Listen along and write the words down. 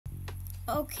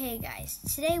Okay guys,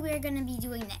 today we're going to be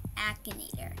doing the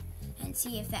Akinator and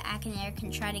see if the Akinator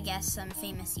can try to guess some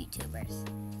famous YouTubers.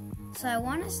 So I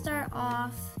want to start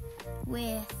off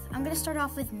with, I'm going to start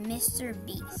off with Mr.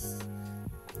 Beast.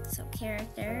 So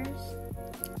characters.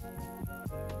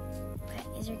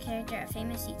 Okay, is your character a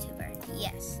famous YouTuber?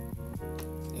 Yes.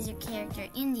 Is your character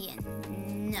Indian?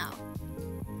 No.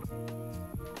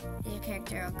 Is your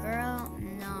character a girl?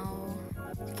 No.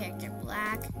 Is your character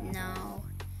black? No.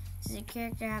 Does your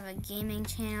character have a gaming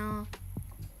channel?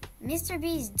 Mr.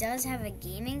 Beast does have a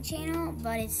gaming channel,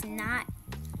 but it's not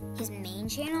his main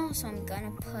channel, so I'm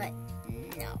gonna put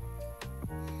no.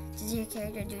 Does your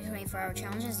character do 24-hour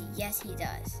challenges? Yes, he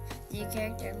does. Does your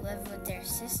character live with their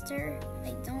sister?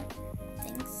 I don't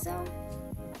think so.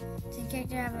 Does your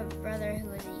character have a brother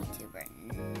who is a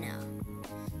YouTuber?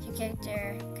 No. Is your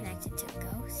character connected to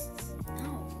ghosts?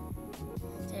 No.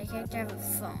 Does your character have a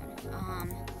phone?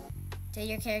 Did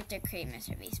your character create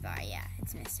Mr. Beast bar? Yeah,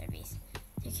 it's Mr. Beast.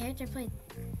 Did your character play?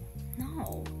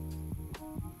 No.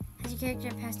 Has your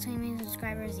character passed 20 million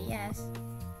subscribers? Yes.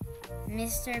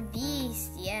 Mr.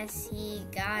 Beast, yes, he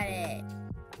got it.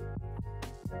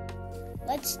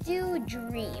 Let's do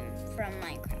Dream from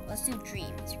Minecraft. Let's do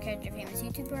Dream. Is your character a famous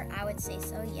YouTuber? I would say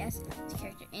so, yes. Is your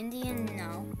character Indian?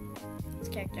 No. Is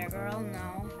your character a girl?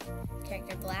 No. Is your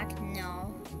character black?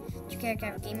 No. Does your character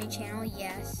have a gaming channel?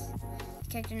 Yes.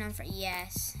 Character known for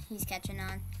yes, he's catching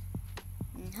on.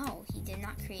 No, he did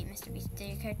not create Mr. Beast. Did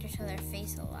your character show their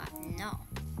face a lot? No.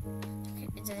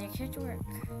 Does your character work?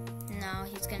 No,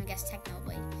 he's gonna guess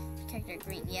Technoblade. Is your character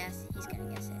green? Yes, he's gonna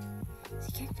guess it.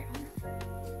 Is your character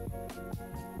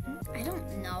I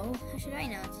don't know. How should I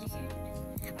know? It's your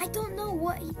character. I don't know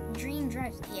what Dream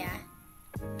drives. Yeah,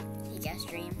 he guessed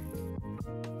Dream.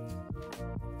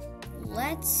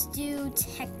 Let's do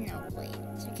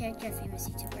Technoblade. Is your character a famous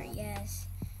YouTuber? Yes.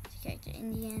 Is your character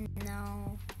Indian?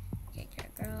 No. Is your character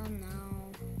a girl?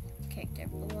 No. Is your character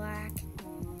black?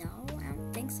 No, I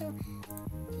don't think so.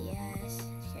 Yes. Is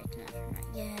your character not from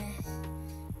yes.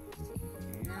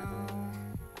 No.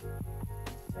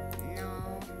 No.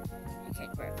 Is your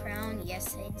character wear a crown?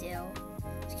 Yes, I do.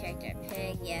 Is your character a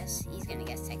pig? Yes. He's gonna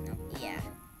guess Techno. Yeah.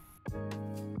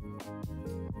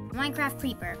 Minecraft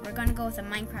Creeper. We're gonna go with a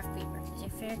Minecraft Creeper. Is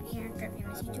your character a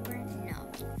famous YouTuber? No.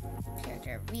 Is your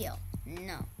character real?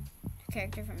 No. Is your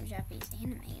character from Japanese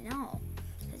anime? No.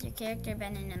 Has your character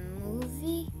been in a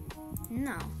movie?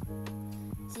 No.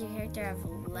 Does your character have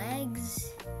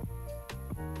legs?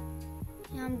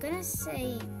 Yeah, I'm gonna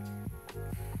say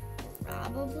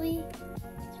probably.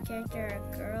 Is your character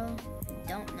a girl?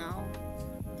 Don't know.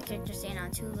 Does your character stand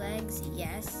on two legs?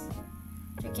 Yes.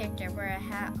 Does your character wear a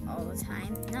hat all the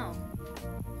time? No.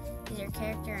 Is your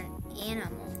character an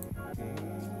animal?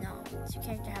 No. Does your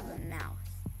character have a mouth?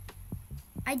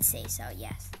 I'd say so,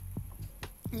 yes.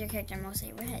 Is your character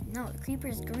mostly red? No, the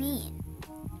creeper's green.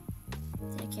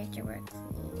 Does your character wear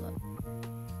clothes?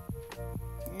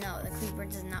 No, the creeper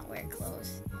does not wear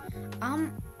clothes.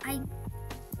 I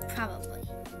probably.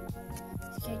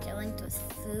 Is your character linked with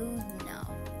food? No.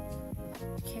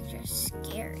 Is your character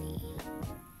scary?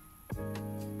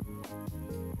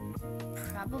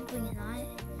 Probably not.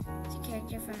 Is your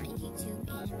character from a YouTube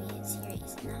animated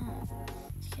series? No.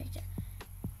 Is your character?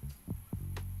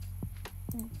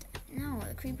 No,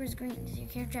 the creeper's green. Does your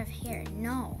character have hair?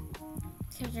 No.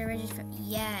 Is your character registered?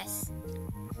 Yes.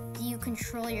 Do you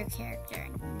control your character?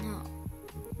 No.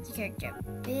 Is your character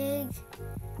big?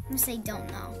 I'm gonna say don't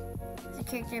know. Is your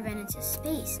character been into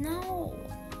space? No.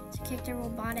 Is your character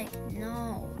robotic?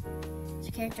 No. Is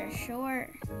your character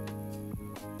short?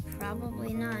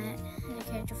 Probably not. Is your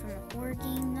character from a horror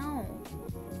game? No.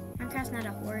 Minecraft's not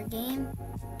a horror game.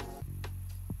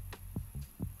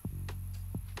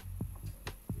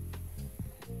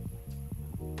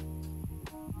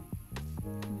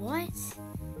 What?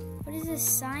 What is a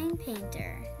sign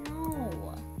painter?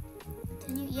 No.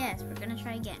 Continue. Yes, we're gonna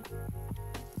try again.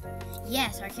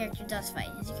 Yes, our character does fight.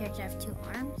 Does your character have two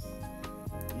arms?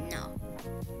 No.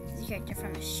 Is your character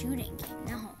from a shooting game?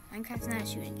 No. Minecraft's not a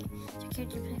shooting game. Does your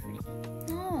character play for the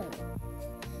game? No.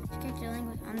 Does your character link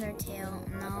with Undertale?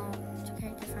 No. Does your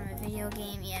character from a video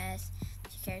game? Yes.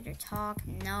 Does your character talk?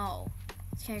 No.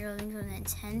 Does your character link with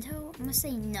Nintendo? I'm gonna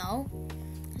say no.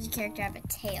 Does your character have a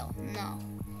tail? No.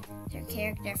 Is your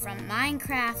character from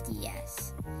Minecraft?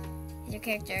 Yes. Is your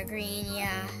character green?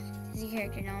 Yeah. Is your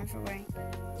character known for wearing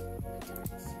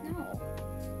dots? No.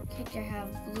 Does your character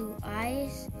have blue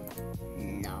eyes?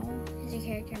 No. Is your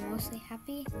character mostly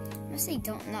happy? I'm gonna say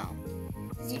don't know.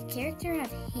 Does your character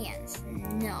have hands?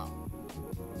 No.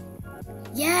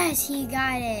 Yes, he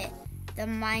got it. The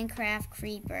Minecraft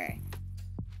Creeper.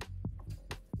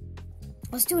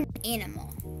 Let's do an animal.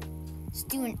 Let's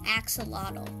do an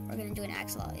axolotl. We're gonna do an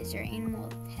axolotl. Is your animal a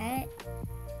pet?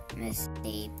 I'm gonna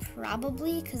say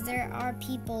probably, because there are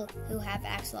people who have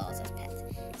axolotls as pets.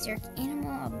 Is your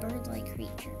animal a bird-like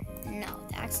creature? No,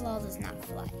 the axolotl does not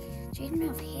fly. Does your animal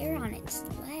have hair on its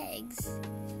legs?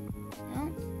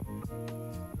 No.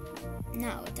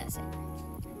 No, it doesn't.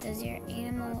 Has your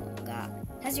animal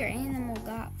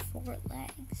got 4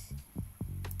 legs?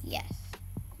 Yes.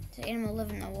 Does your animal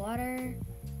live in the water?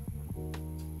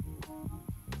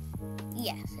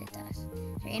 Yes, it does. Is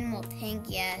your animal pink?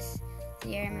 Yes.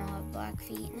 Does your animal have black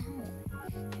feet? No.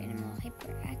 Is your animal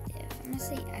hyperactive? I'm gonna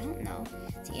say, I don't know.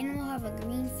 Does your animal have a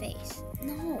green face?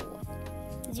 No.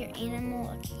 Is your animal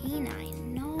a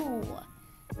canine? No.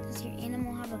 Does your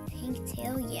animal have a pink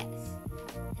tail? Yes.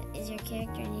 Is your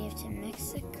character native to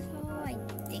Mexico? I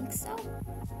think so.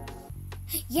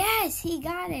 Yes, he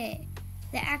got it.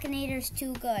 The Akinator Is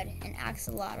Too Good. An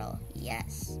axolotl.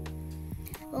 Yes.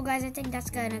 Well, guys, I think that's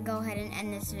gonna go ahead and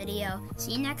end this video.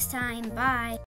 See you next time. Bye.